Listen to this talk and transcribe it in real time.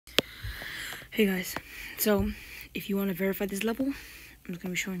Hey guys, so if you want to verify this level, I'm just going to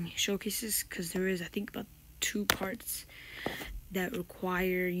be showing you showcases because there is, I think, about 2 parts that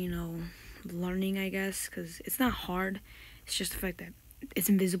require, learning, I guess, because it's not hard. It's just the fact that it's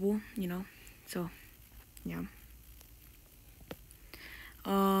invisible, so, yeah.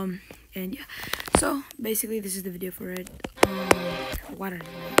 And yeah, so basically this is the video for it. What are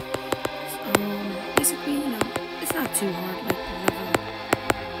basically, it's not too hard, like the level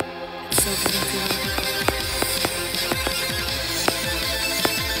itself isn't too hard.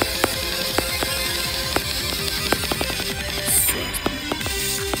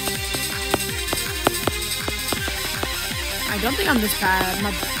 I don't think I'm this bad.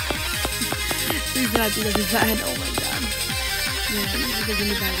 Please do not think I'm this bad. Oh my god. Yeah, this is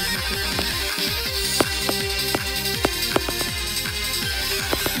really bad with my clip.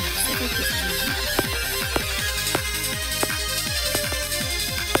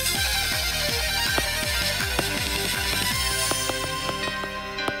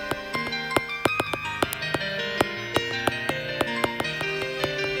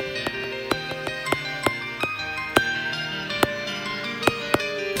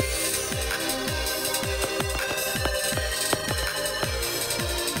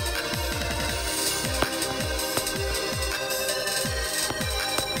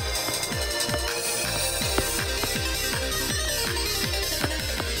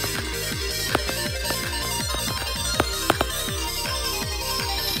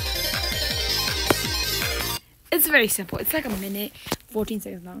 It's very simple. It's like a minute, 14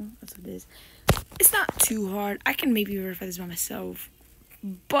 seconds long. That's what it is. It's not too hard. I can maybe verify this by myself,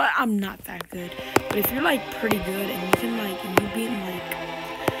 but I'm not that good. But if you're like pretty good and you can and you beat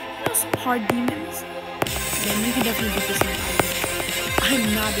some hard demons, then you can definitely beat this in a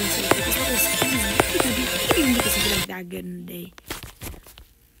I'm not being serious. This level is easy. You can even beat this if you're like that good in a day.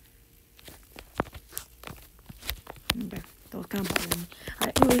 Okay, that was kind of bothering me.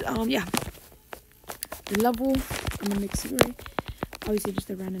 Alright, anyways, yeah. The level, I'm gonna mix it right. Obviously, just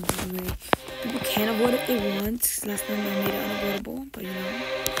a random way. People can avoid it if they want. Last time I made it unavoidable, but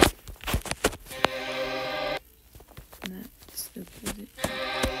that still kills it.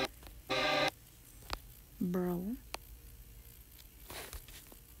 Bro.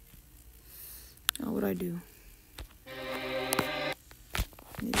 Now, what do I do?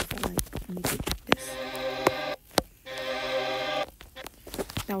 Maybe if I make it like this.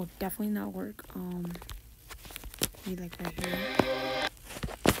 That would definitely not work. Maybe like right here.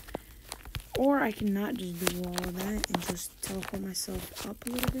 Or I cannot just do all of that and just teleport myself up a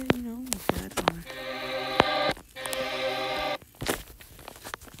little bit, like that.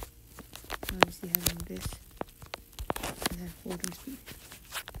 Obviously having this and have holding speed.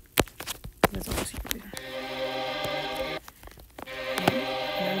 That's also super good.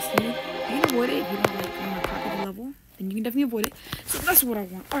 Nicely. You can avoid it if you don't want to copy the level. Then you can definitely avoid it. So that's what I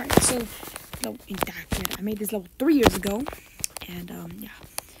want. Alright, so I made this level 3 years ago. And yeah.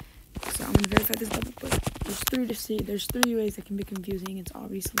 So I'm gonna verify this level, but there's three ways that can be confusing. It's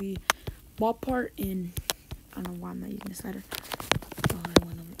obviously ball part and I don't know why I'm not using this letter. I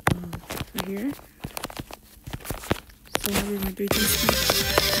want right here. So now we're going 3 speed.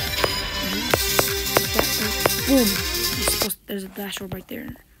 Boom. There's a dash orb right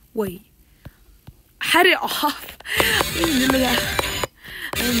there. Wait. I had it off. I didn't remember that.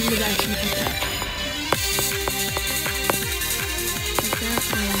 I didn't remember that I actually did that.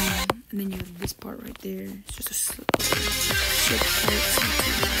 And then you have this part right there. It's just a slip part.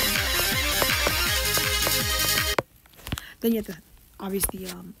 Then you have to obviously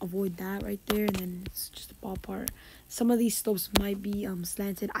avoid that right there, and then it's just a ball part. Some of these slopes might be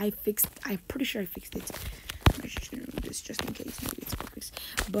slanted. I'm pretty sure I fixed it. I'm just gonna remove this just in case. Maybe it's fixed.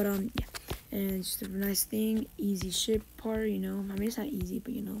 But yeah. And it's just a nice thing. Easy ship part, I mean it's not easy,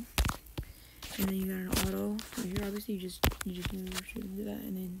 but and then you got an auto right here. Obviously, you just shouldn't do that.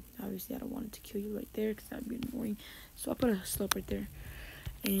 And then obviously, I don't want it to kill you right there because that'd be annoying. So I'll put a slope right there.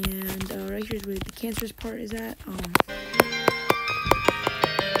 And right here's where the cancerous part is at.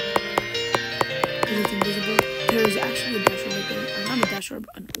 It's invisible. There's actually a dash orb right there. Or not a dash orb,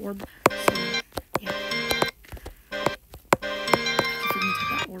 an orb. So yeah. I keep forgetting to take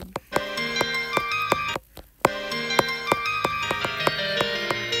that orb.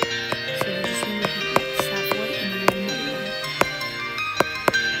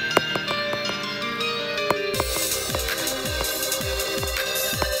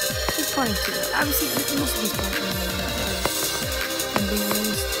 Obviously, most of these parts I'm being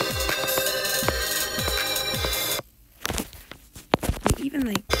honest. Even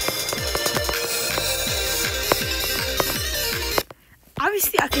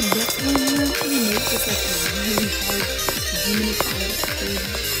obviously I can definitely make this like a really hard humanitarian thing.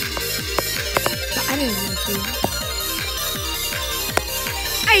 But I didn't want to.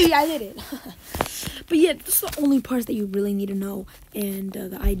 Hey, I did it. But yeah, this is the only parts that you really need to know. And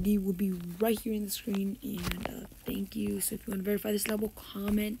the ID will be right here in the screen. And thank you. So if you want to verify this level,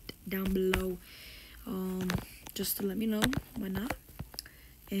 comment down below. Just to let me know. Why not?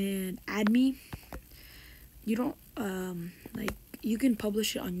 And add me. You don't, like, you can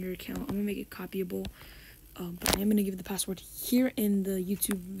publish it on your account. I'm going to make it copyable. But I am going to give the password here in the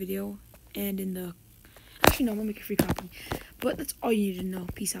YouTube video. And in the... Actually, no, I'm going to make a free copy. But that's all you need to know.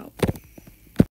 Peace out.